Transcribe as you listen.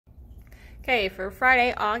Okay, for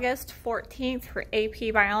Friday, August 14th for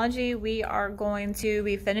AP Biology, we are going to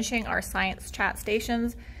be finishing our science chat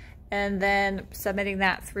stations and then submitting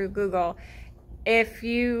that through Google. If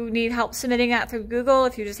you need help submitting that through Google,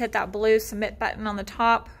 if you just hit that blue submit button on the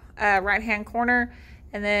top right-hand corner,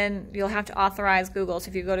 and then you'll have to authorize Google. So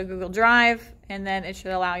if you go to Google Drive, and then it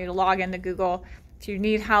should allow you to log into Google. If you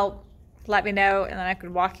need help, let me know, and then I could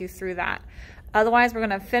walk you through that. Otherwise, we're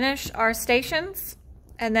going to finish our stations,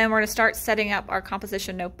 and then we're going to start setting up our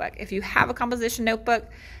composition notebook. If you have a composition notebook,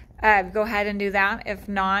 go ahead and do that. If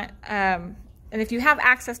not, and if you have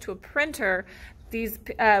access to a printer, these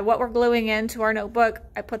what we're gluing into our notebook,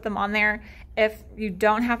 I put them on there. If you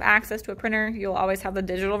don't have access to a printer, you'll always have the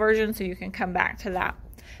digital version, so you can come back to that.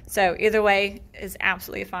 So either way is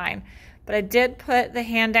absolutely fine. But I did put the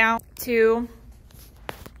handout to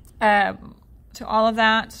all of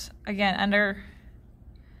that, again, under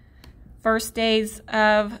first days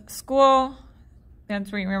of school.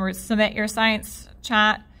 That's where you remember, submit your science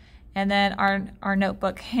chat, and then our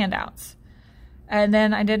notebook handouts. And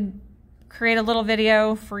then I did create a little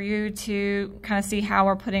video for you to kind of see how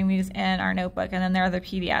we're putting these in our notebook, and then there are the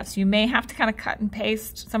PDFs. You may have to kind of cut and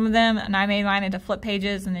paste some of them, and I made mine into flip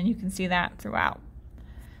pages, and then you can see that throughout.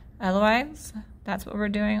 Otherwise, that's what we're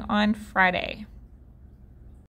doing on Friday.